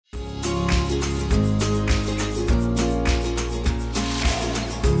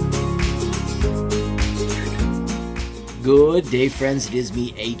Good day, friends. It is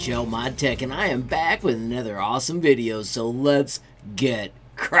me, HLModTech, and I am back with another awesome video, so let's get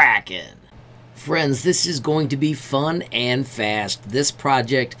cracking. Friends, this is going to be fun and fast. This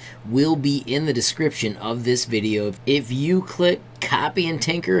project will be in the description of this video. If you click copy and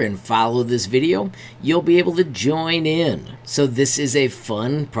tinker and follow this video, you'll be able to join in. So this is a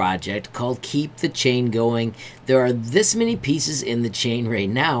fun project called Keep the Chain Going. There are this many pieces in the chain right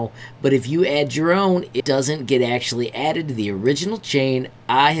now, but if you add your own, it doesn't get actually added to the original chain.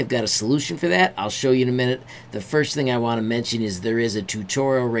 I have got a solution for that. I'll show you in a minute. The first thing I want to mention is there is a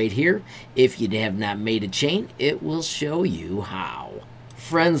tutorial right here. If you have not made a chain, it will show you how.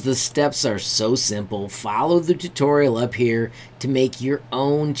 Friends, the steps are so simple. Follow the tutorial up here to make your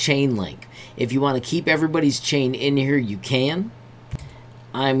own chain link. If you want to keep everybody's chain in here, you can.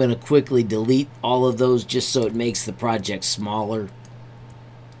 I'm going to quickly delete all of those just so it makes the project smaller.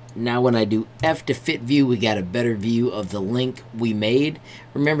 Now when I do F to fit view, we got a better view of the link we made.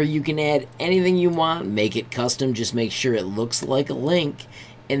 Remember, you can add anything you want, make it custom, just make sure it looks like a link.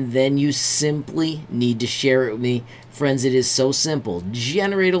 And then you simply need to share it with me. Friends, it is so simple.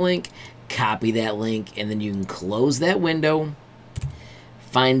 Generate a link, copy that link, and then you can close that window.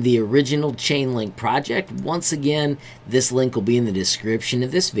 Find the original chain link project. Once again, this link will be in the description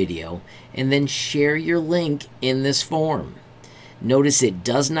of this video. And then share your link in this form. Notice it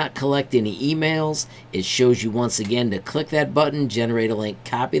does not collect any emails. It shows you once again to click that button, generate a link,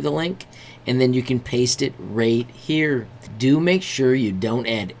 copy the link, and then you can paste it right here. Do make sure you don't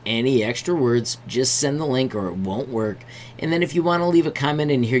add any extra words. Just send the link or it won't work. And then if you want to leave a comment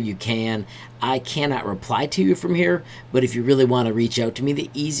in here, you can. I cannot reply to you from here, but if you really want to reach out to me,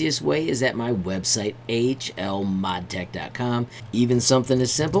 the easiest way is at my website, HLModTech.com. Even something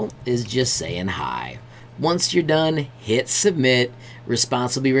as simple as just saying hi. Once you're done, hit submit.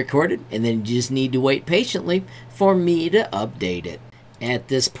 Response will be recorded, and then you just need to wait patiently for me to update it. At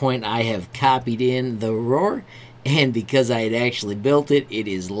this point, I have copied in the roar, and because I had actually built it, it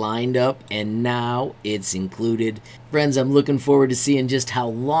is lined up, and now it's included. Friends, I'm looking forward to seeing just how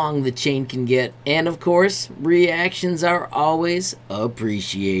long the chain can get, and of course, reactions are always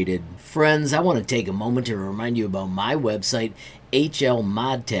appreciated. Friends, I want to take a moment to remind you about my website,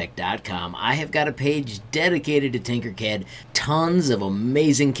 HLModTech.com. I have got a page dedicated to Tinkercad, tons of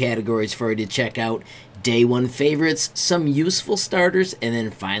amazing categories for you to check out. Day one favorites, some useful starters, and then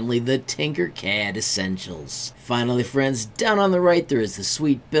finally the Tinkercad essentials. Finally, friends, down on the right there is the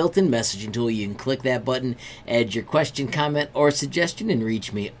sweet built-in messaging tool. You can click that button, add your question, comment, or suggestion, and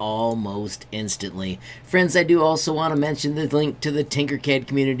reach me almost instantly. Friends, I do also want to mention the link to the Tinkercad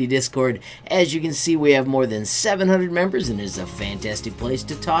community Discord. As you can see, we have more than 700 members, and it is a fantastic place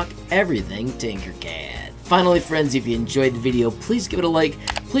to talk everything Tinkercad. Finally, friends, if you enjoyed the video, please give it a like.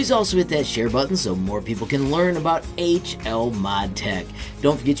 Please also hit that share button so more people can learn about HLModTech.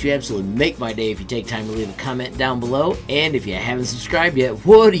 Don't forget, you absolutely make my day if you take time to leave a comment down below. And if you haven't subscribed yet,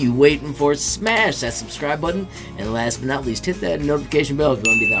 what are you waiting for? Smash that subscribe button. And last but not least, hit that notification bell if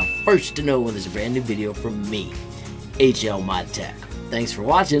you want to be the first to know when there's a brand new video from me, HLModTech. Thanks for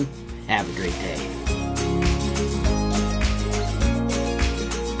watching. Have a great day.